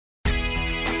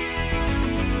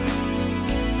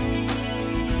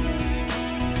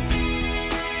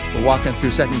We're walking through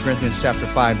 2 Corinthians chapter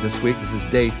 5 this week. This is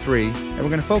day 3, and we're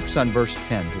going to focus on verse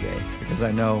 10 today because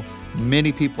I know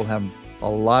many people have a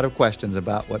lot of questions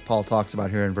about what Paul talks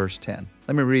about here in verse 10.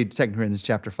 Let me read 2 Corinthians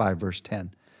chapter 5, verse 10.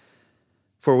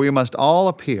 For we must all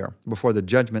appear before the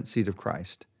judgment seat of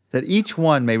Christ, that each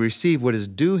one may receive what is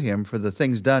due him for the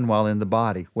things done while in the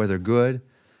body, whether good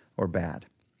or bad.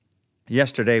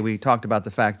 Yesterday, we talked about the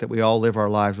fact that we all live our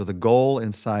lives with a goal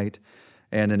in sight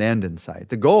and an end in sight.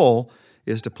 The goal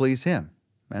is to please him.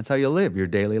 That's how you live your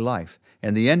daily life.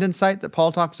 And the end in sight that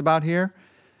Paul talks about here,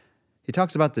 he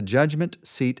talks about the judgment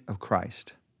seat of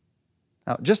Christ.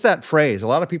 Now, just that phrase, a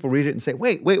lot of people read it and say,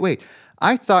 wait.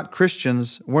 I thought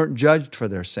Christians weren't judged for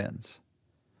their sins.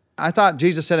 I thought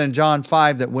Jesus said in John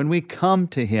 5 that when we come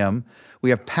to him,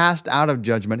 we have passed out of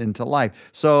judgment into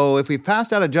life. So if we've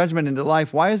passed out of judgment into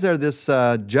life, why is there this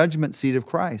judgment seat of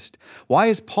Christ? Why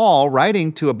is Paul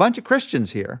writing to a bunch of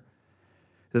Christians here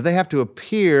that they have to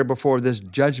appear before this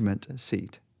judgment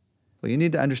seat? Well, you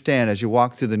need to understand as you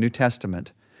walk through the New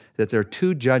Testament that there are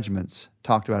two judgments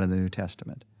talked about in the New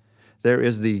Testament. There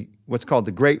is what's called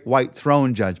the Great White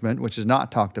Throne Judgment, which is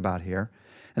not talked about here.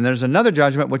 And there's another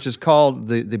judgment which is called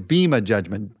the Bema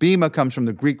Judgment. Bema comes from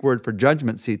the Greek word for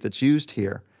judgment seat that's used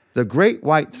here. The Great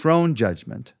White Throne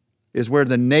Judgment is where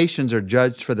the nations are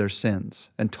judged for their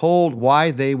sins and told why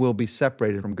they will be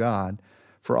separated from God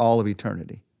for all of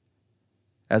eternity.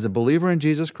 As a believer in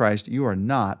Jesus Christ, you are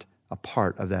not a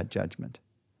part of that judgment.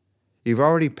 You've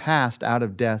already passed out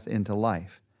of death into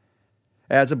life.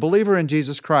 As a believer in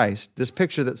Jesus Christ, this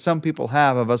picture that some people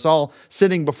have of us all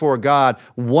sitting before God,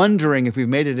 wondering if we've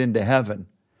made it into heaven,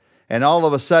 and all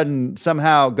of a sudden,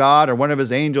 somehow God or one of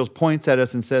his angels points at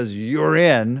us and says, "You're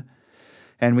in,"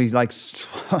 and we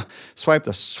swipe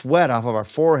the sweat off of our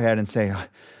forehead and say,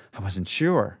 "I wasn't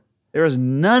sure." There is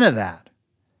none of that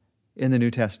in the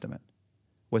New Testament.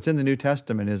 What's in the New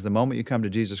Testament is the moment you come to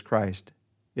Jesus Christ,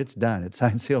 it's done. It's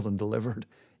signed, sealed, and delivered.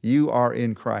 You are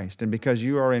in Christ, and because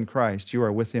you are in Christ, you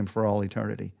are with him for all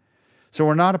eternity. So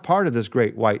we're not a part of this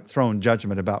great white throne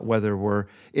judgment about whether we're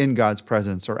in God's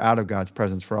presence or out of God's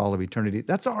presence for all of eternity.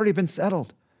 That's already been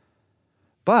settled.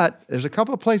 But there's a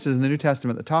couple of places in the New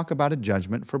Testament that talk about a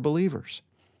judgment for believers.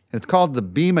 And it's called the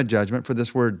Bema Judgment, for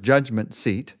this word judgment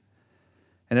seat.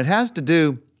 And it has to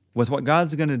do with what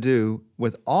God's going to do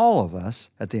with all of us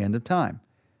at the end of time.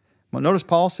 Well, notice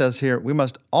Paul says here, we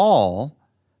must all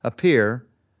appear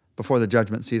before the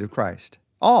judgment seat of Christ.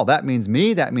 All. That means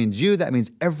me, that means you, that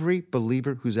means every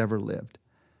believer who's ever lived.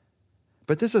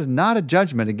 But this is not a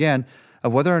judgment, again,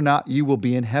 of whether or not you will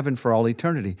be in heaven for all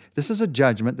eternity. This is a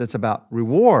judgment that's about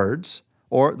rewards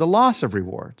or the loss of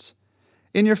rewards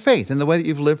in your faith, in the way that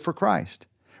you've lived for Christ.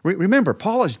 Remember,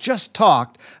 Paul has just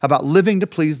talked about living to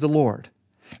please the Lord.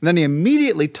 And then he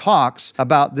immediately talks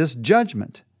about this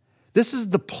judgment. This is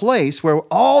the place where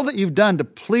all that you've done to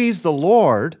please the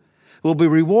Lord will be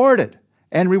rewarded,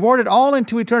 and rewarded all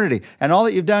into eternity. And all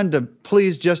that you've done to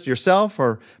please just yourself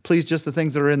or please just the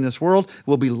things that are in this world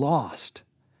will be lost.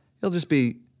 It'll just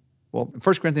be, 1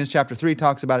 Corinthians chapter 3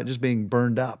 talks about it just being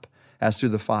burned up as through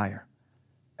the fire.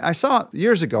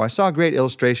 Years ago, I saw a great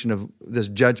illustration of this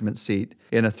judgment seat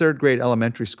in a third grade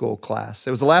elementary school class. It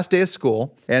was the last day of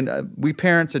school, and we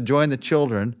parents had joined the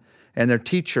children and their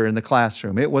teacher in the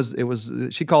classroom.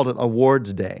 She called it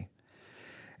awards day.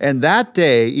 And that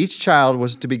day, each child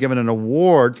was to be given an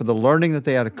award for the learning that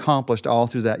they had accomplished all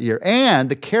through that year and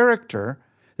the character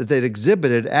that they'd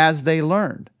exhibited as they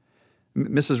learned.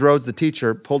 Mrs. Rhodes, the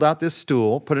teacher, pulled out this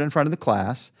stool, put it in front of the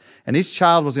class, and each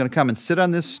child was going to come and sit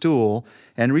on this stool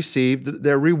and receive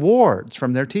their rewards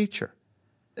from their teacher.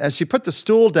 As she put the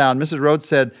stool down, Mrs. Rhodes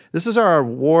said, "This is our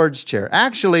awards chair."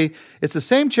 Actually, it's the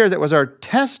same chair that was our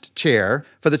test chair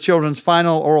for the children's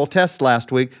final oral test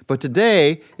last week, but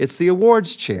today it's the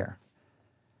awards chair.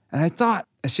 And I thought,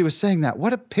 as she was saying that,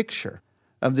 what a picture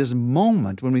of this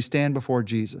moment when we stand before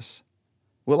Jesus.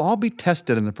 We'll all be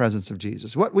tested in the presence of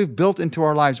Jesus. What we've built into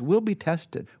our lives will be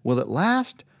tested. Will it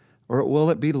last or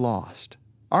will it be lost?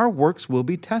 Our works will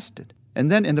be tested. And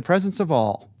then in the presence of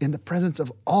all,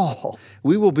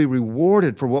 we will be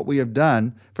rewarded for what we have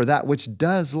done for that which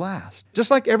does last.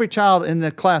 Just like every child in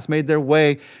the class made their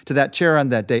way to that chair on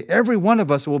that day, every one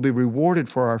of us will be rewarded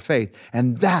for our faith.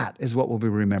 And that is what will be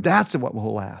remembered. That's what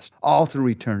will last all through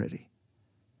eternity.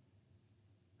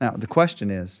 Now, the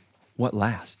question is, what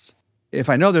lasts? If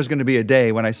I know there's going to be a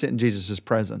day when I sit in Jesus'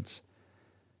 presence,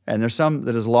 and there's some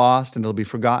that is lost and it'll be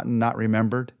forgotten, not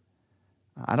remembered,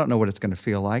 I don't know what it's going to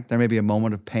feel like. There may be a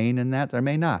moment of pain in that. There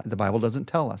may not. The Bible doesn't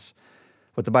tell us.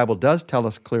 What the Bible does tell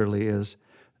us clearly is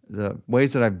the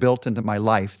ways that I've built into my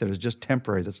life that is just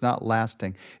temporary, that's not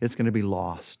lasting, it's going to be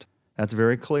lost. That's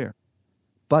very clear.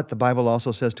 But the Bible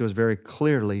also says to us very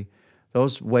clearly,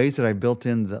 those ways that I built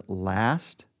in that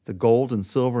last, the gold and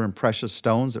silver and precious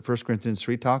stones that 1 Corinthians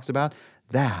 3 talks about,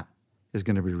 that is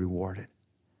going to be rewarded.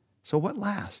 So what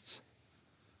lasts?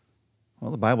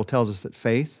 Well, the Bible tells us that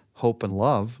faith, hope, and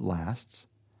love lasts.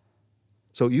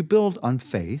 So you build on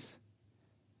faith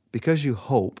because you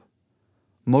hope,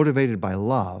 motivated by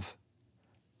love,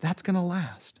 that's going to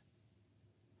last.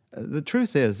 The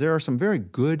truth is, there are some very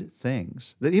good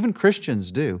things that even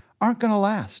Christians do aren't going to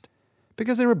last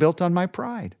because they were built on my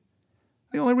pride.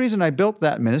 The only reason I built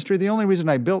that ministry, the only reason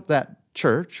I built that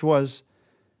church was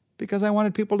because I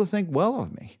wanted people to think well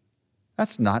of me.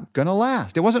 That's not going to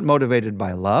last. It wasn't motivated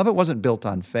by love. It wasn't built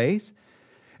on faith.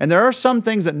 And there are some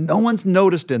things that no one's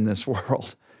noticed in this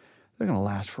world. They're going to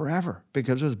last forever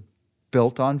because it was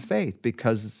built on faith,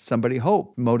 because somebody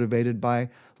hoped, motivated by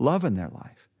love in their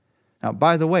life. Now,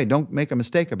 by the way, don't make a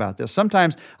mistake about this.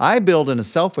 Sometimes I build in a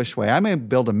selfish way. I may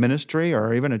build a ministry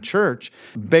or even a church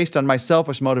based on my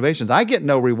selfish motivations. I get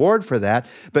no reward for that,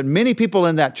 but many people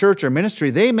in that church or ministry,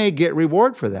 they may get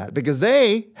reward for that because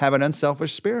they have an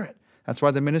unselfish spirit. That's why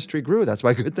the ministry grew. That's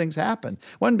why good things happen.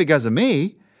 It wasn't because of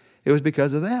me. It was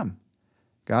because of them.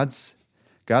 God's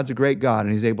a great God,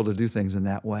 and he's able to do things in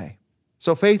that way.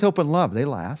 So faith, hope, and love, they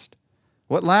last.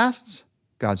 What lasts?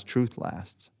 God's truth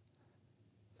lasts.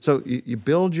 So you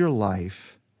build your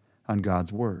life on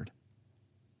God's word.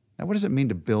 Now, what does it mean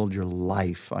to build your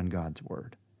life on God's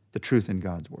word, the truth in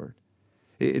God's word?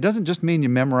 It doesn't just mean you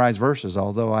memorize verses,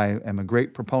 although I am a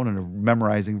great proponent of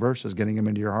memorizing verses, getting them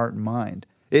into your heart and mind.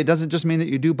 It doesn't just mean that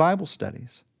you do Bible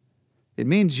studies. It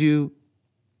means you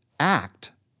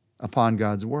act upon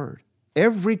God's word.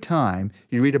 Every time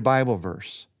you read a Bible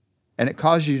verse, and it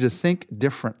causes you to think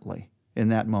differently in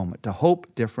that moment, to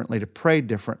hope differently, to pray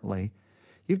differently,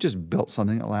 you've just built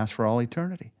something that lasts for all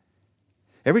eternity.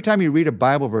 Every time you read a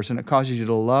Bible verse and it causes you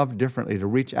to love differently, to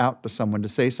reach out to someone, to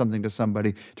say something to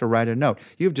somebody, to write a note,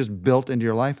 you've just built into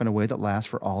your life in a way that lasts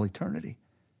for all eternity.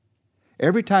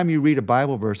 Every time you read a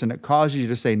Bible verse and it causes you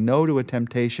to say no to a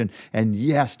temptation and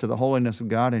yes to the holiness of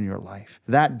God in your life,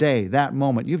 that day, that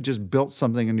moment, you've just built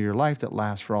something into your life that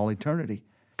lasts for all eternity.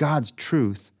 God's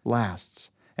truth lasts.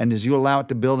 And as you allow it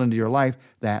to build into your life,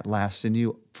 that lasts in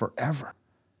you forever.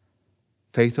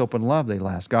 Faith, hope, and love, they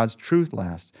last. God's truth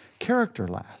lasts. Character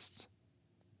lasts.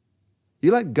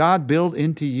 You let God build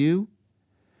into you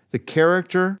the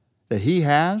character that he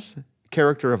has, a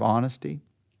character of honesty,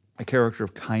 a character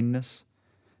of kindness,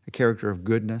 a character of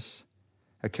goodness,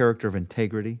 a character of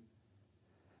integrity,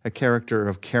 a character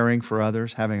of caring for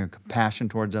others, having a compassion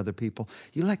towards other people.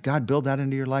 You let God build that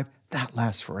into your life, that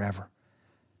lasts forever.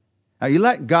 Now, you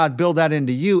let God build that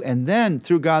into you, and then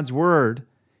through God's word,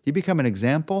 you become an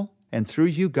example, and through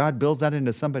you, God builds that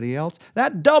into somebody else.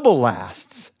 That double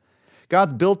lasts.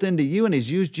 God's built into you, and he's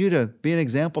used you to be an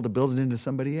example to build it into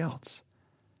somebody else.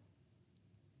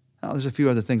 Now, there's a few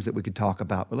other things that we could talk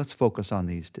about, but let's focus on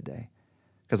these today.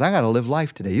 Because I got to live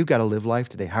life today. You got to live life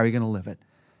today. How are you going to live it?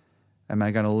 Am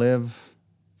I going to live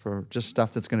for just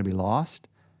stuff that's going to be lost?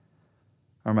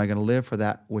 Or am I going to live for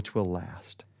that which will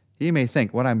last? You may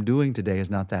think what I'm doing today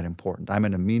is not that important. I'm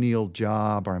in a menial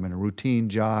job, or I'm in a routine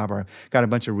job, or I've got a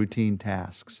bunch of routine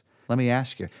tasks. Let me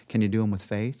ask you, can you do them with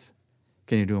faith?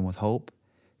 Can you do them with hope?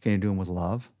 Can you do them with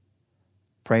love?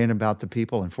 Praying about the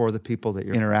people and for the people that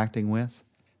you're interacting with?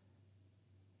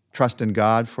 Trust in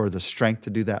God for the strength to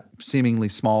do that seemingly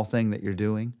small thing that you're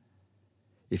doing?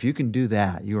 If you can do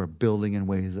that, you are building in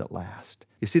ways that last.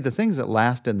 You see, the things that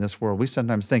last in this world, we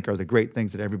sometimes think are the great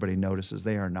things that everybody notices.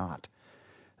 They are not.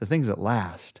 The things that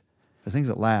last are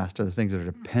the things that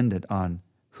are dependent on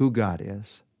who God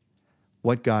is,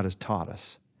 what God has taught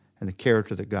us, and the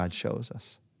character that God shows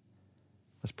us.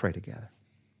 Let's pray together.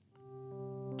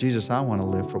 Jesus, I want to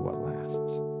live for what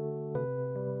lasts.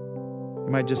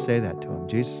 You might just say that to him.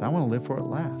 Jesus, I want to live for what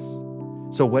lasts.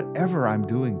 So whatever I'm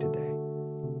doing today,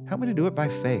 help me to do it by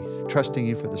faith, trusting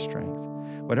you for the strength.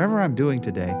 Whatever I'm doing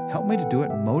today, help me to do it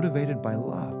motivated by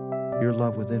love, your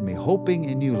love within me, hoping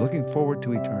in you, looking forward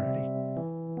to eternity.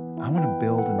 I want to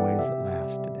build in ways that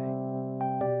last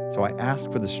today. So I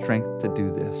ask for the strength to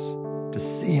do this, to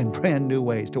see in brand new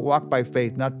ways, to walk by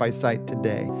faith, not by sight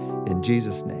today. In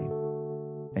Jesus' name,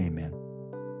 amen.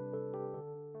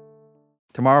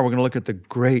 Tomorrow we're going to look at the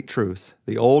great truth.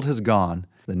 The old has gone,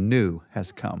 the new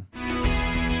has come.